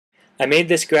I made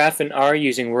this graph in R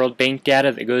using World Bank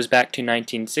data that goes back to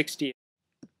 1960.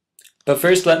 But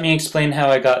first let me explain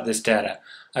how I got this data.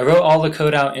 I wrote all the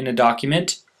code out in a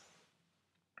document,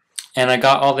 and I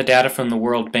got all the data from the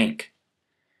World Bank.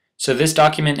 So this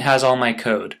document has all my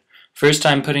code. First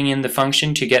I'm putting in the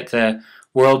function to get the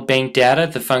World Bank data.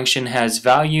 The function has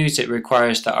values. It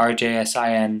requires the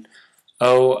RJSINO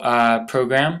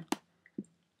program.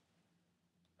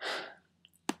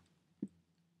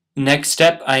 Next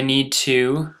step, I need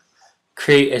to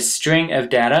create a string of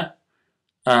data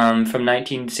from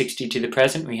 1960 to the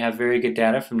present. We have very good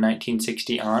data from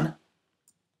 1960 on.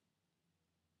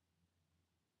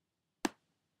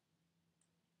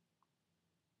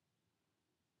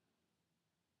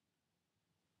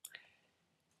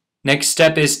 Next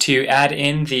step is to add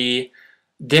in the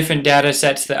different data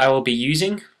sets that I will be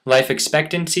using. Life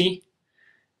expectancy,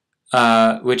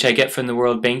 which I get from the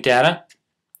World Bank data.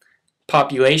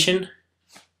 Population,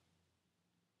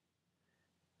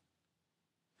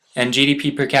 and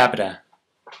GDP per capita.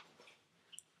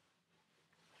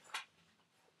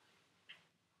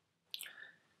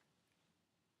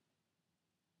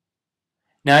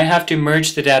 Now I have to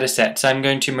merge the data sets. I'm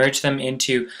going to merge them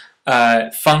into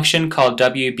a function called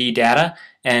WBData,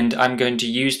 and I'm going to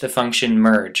use the function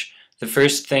merge. The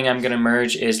first thing I'm going to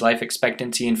merge is life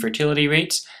expectancy and fertility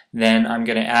rates. Then I'm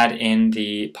going to add in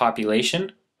the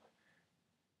population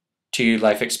to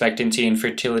life expectancy and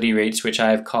fertility rates, which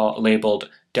I've labeled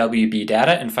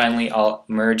WBData, and finally I'll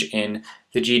merge in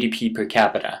the GDP per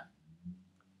capita.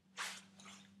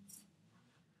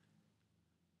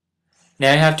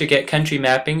 Now I have to get country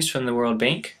mappings from the World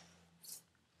Bank.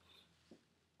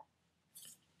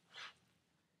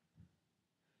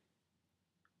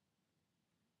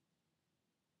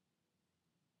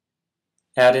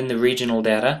 Add in the regional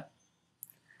data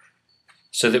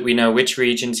so that we know which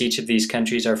regions each of these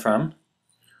countries are from.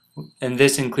 And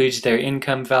this includes their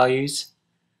income values,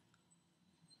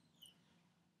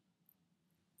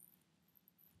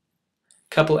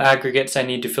 couple aggregates I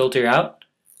need to filter out,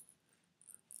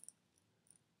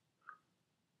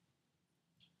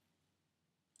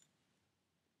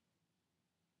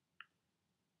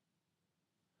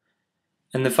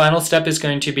 and the final step is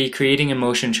going to be creating a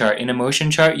motion chart. In a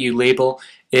motion chart you label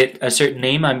it a certain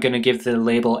name. I'm going to give the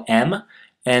label M,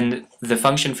 and the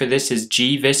function for this is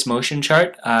googleVis motion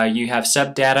chart. You have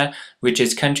subdata, which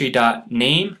is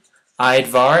country.name.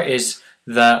 idvar is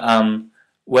the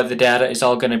what the data is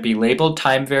all going to be labeled.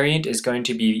 Time variant is going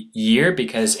to be year,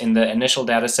 because in the initial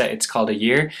data set it's called a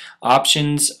year.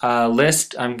 Options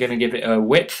list, I'm going to give it a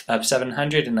width of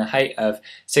 700 and a height of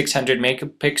 600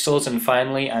 megapixels, and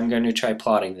finally I'm going to try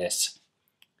plotting this.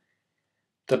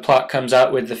 The plot comes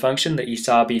out with the function that you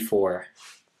saw before.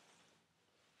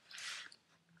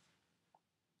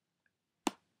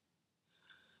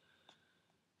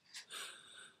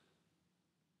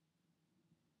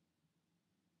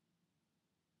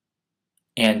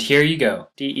 And here you go.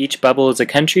 Each bubble is a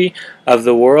country of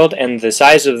the world, and the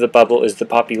size of the bubble is the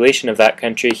population of that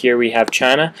country. Here we have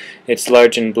China, it's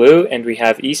large in blue, and we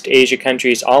have East Asia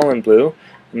countries all in blue.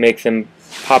 I'll make them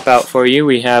pop out for you.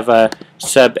 We have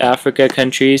sub-Africa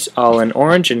countries all in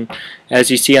orange, and as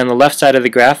you see on the left side of the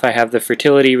graph I have the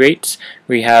fertility rates.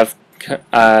 We have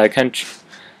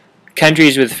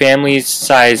countries with families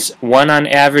size 1 on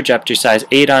average up to size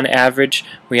 8 on average.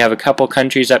 We have a couple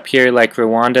countries up here like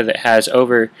Rwanda that has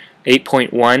over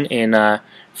 8.1 in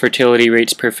fertility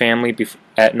rates per family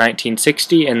at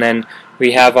 1960, and then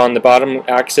we have on the bottom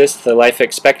axis the life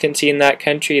expectancy in that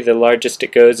country. The largest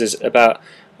it goes is about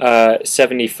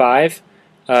 75.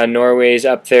 Norway's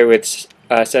up there with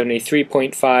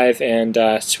 73.5,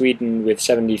 and Sweden with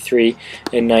 73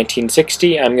 in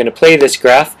 1960. I'm going to play this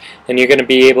graph, and you're going to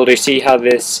be able to see how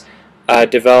this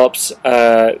develops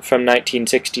from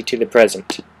 1960 to the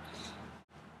present.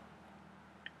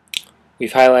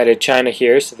 We've highlighted China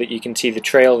here so that you can see the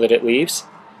trail that it leaves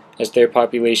as their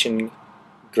population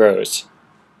grows.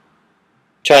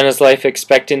 China's life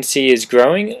expectancy is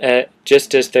growing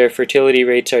just as their fertility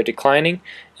rates are declining,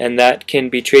 and that can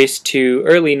be traced to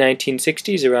early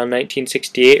 1960s, around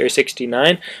 1968 or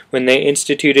 69, when they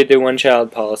instituted their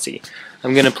one-child policy.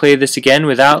 I'm going to play this again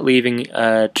without leaving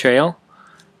a trail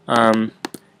and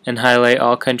highlight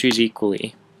all countries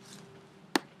equally.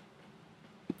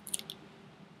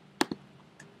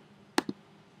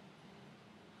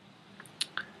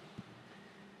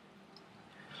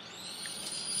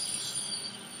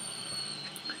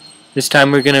 This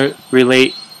time we're going to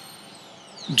relate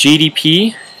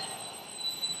GDP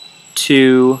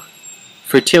to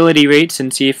fertility rates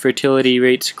and see if fertility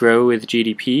rates grow with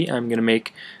GDP. I'm going to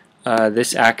make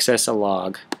this axis a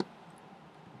log.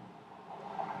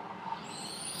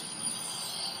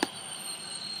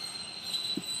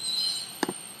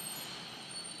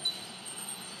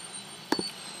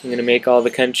 I'm going to make all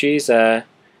the countries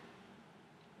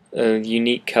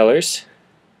unique colors.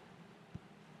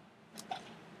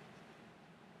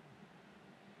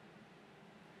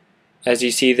 As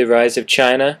you see, the rise of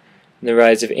China and the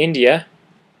rise of India,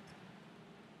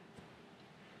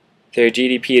 their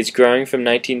GDP is growing from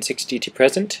 1960 to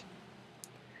present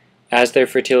as their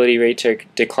fertility rates are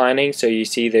declining. So you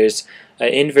see there's an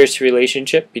inverse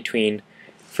relationship between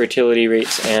fertility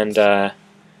rates and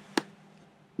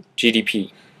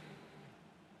GDP.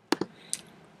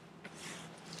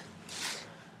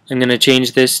 I'm going to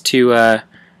change this to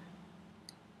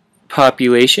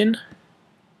population.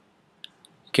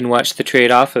 You can watch the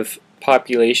trade-off of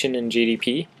population and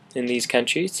GDP in these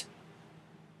countries.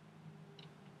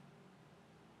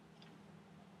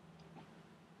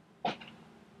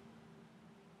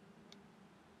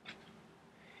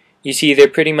 You see they're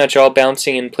pretty much all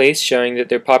bouncing in place, showing that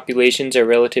their populations are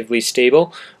relatively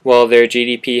stable while their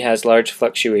GDP has large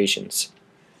fluctuations.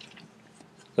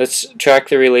 Let's track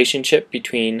the relationship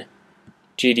between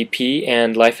GDP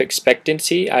and life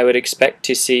expectancy. I would expect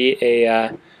to see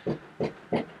a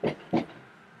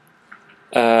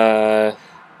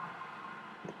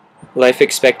life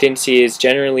expectancy is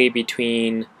generally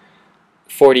between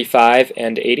 45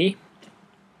 and 80.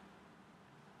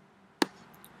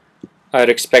 I would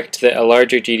expect that a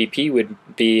larger GDP would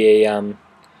be a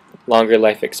longer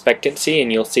life expectancy,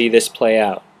 and you'll see this play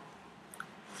out.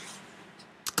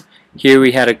 Here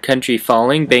we had a country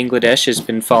falling. Bangladesh has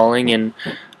been falling in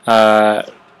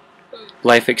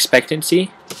life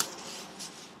expectancy.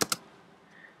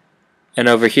 And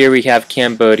over here we have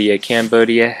Cambodia.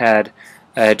 Cambodia had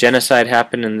a genocide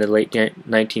happen in the late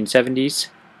 1970s.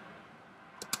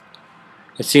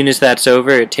 As soon as that's over,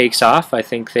 it takes off. I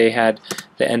think they had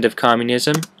the end of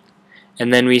communism.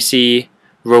 And then we see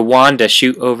Rwanda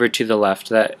shoot over to the left.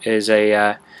 That is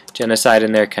a genocide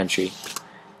in their country.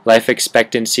 Life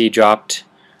expectancy dropped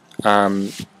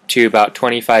to about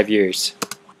 25 years.